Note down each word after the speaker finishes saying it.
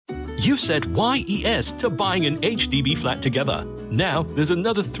You've said YES to buying an HDB flat together. Now, there's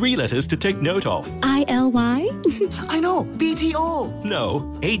another 3 letters to take note of. ILY? I know, BTO. No,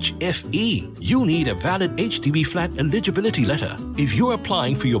 HFE. You'll need a valid HDB flat eligibility letter if you're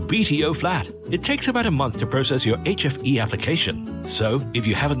applying for your BTO flat. It takes about a month to process your HFE application. So, if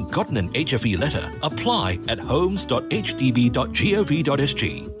you haven't gotten an HFE letter, apply at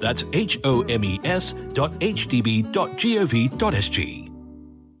homes.hdb.gov.sg. That's homes.hdb.gov.sg.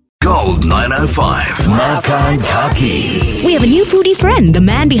 Gold 905. Makan Kaki. We have a new foodie friend, the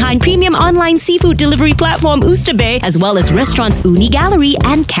man behind premium online seafood delivery platform Oostabae, as well as restaurants Uni Gallery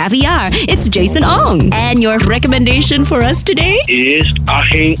and Caviar. It's Jason Ong. And your recommendation for us today is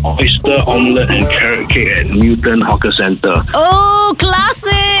Aheng Oyster Omelette and Carrot Cake at Newton Hawker Centre. Oh,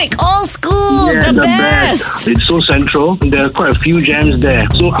 classic! Old school, Yeah, the best! It's so central. There are quite a few gems there.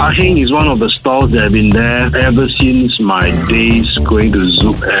 So Aheng is one of the stalls that have been there ever since my days going to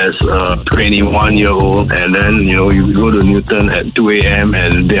Zouk as a 21-year-old. And then, you go to Newton at 2 a.m.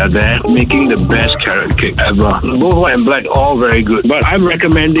 and they are there making the best carrot cake ever. Both white and black, all very good. But I'm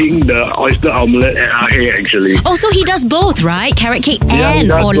recommending the oyster omelette at Aheng actually. Oh, so he does both, right? Carrot cake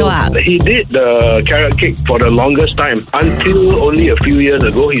and Orloa. He did the carrot cake for the longest time. Until only a few years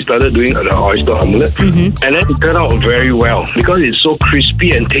ago, he started doing the oyster omelette. And then it turned out very well because it's so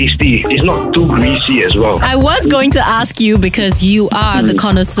crispy and tasty. It's not too greasy as well. I was going to ask you because you are the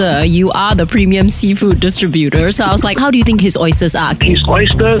connoisseur, you are the premium seafood distributor. So I was like, how do you think his oysters are? His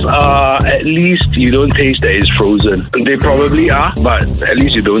oysters are, at least you don't taste that it's frozen. They probably are, but at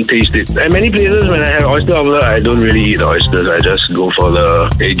least you don't taste it. At many places, when I have oyster omelette, I don't really eat oysters. I just go for the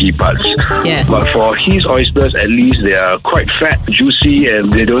eggy parts. Yeah. But for his oysters, at least they are quite fat, juicy,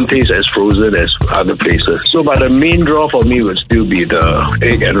 and they don't taste as frozen as other places. So, but the main draw for me would still be the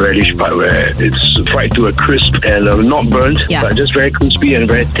egg and radish part, where it's fried to a crisp and not burnt, but just very crispy and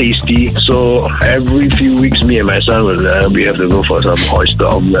very tasty. So every few weeks, me and my son we have to go for some oyster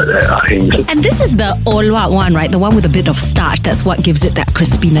omelette at Aheng. And this is the Orloa one, right? The one with a bit of starch. That's what gives it that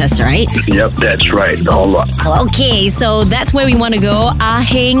crispiness, right? Yep, that's right. The Orloa. Okay, so that's where we want to go.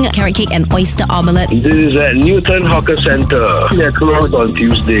 Aheng, carrot cake and oyster omelette. This is at Newton Hawker Centre. They're closed on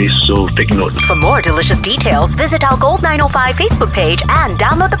Tuesdays, so take note. For more delicious details, visit our Gold 905 Facebook page and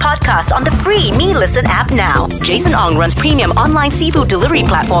download the podcast on the free Me Listen app now. Jason Ong runs premium online seafood delivery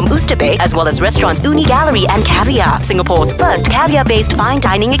platform Oostabae, as well as restaurants Uni Gallery and Caviar, Singapore's first caviar-based fine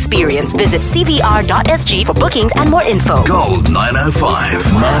dining experience. Visit cvr.sg for bookings and more info. Gold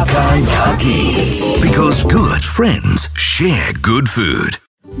 905. Makan Kaki. Because good friends share good food.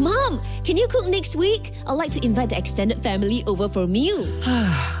 Mom, can you cook next week? I'd like to invite the extended family over for a meal.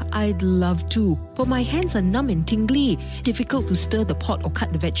 I'd love to, but my hands are numb and tingly. Difficult to stir the pot or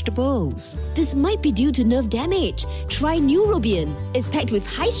cut the vegetables. This might be due to nerve damage. Try Neurobion. It's packed with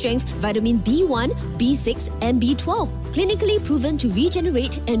high-strength vitamin B1, B6 and B12. Clinically proven to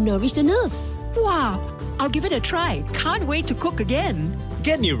regenerate and nourish the nerves. Wow, I'll give it a try. Can't wait to cook again.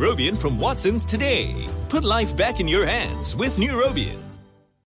 Get Neurobion from Watsons today. Put life back in your hands with Neurobion.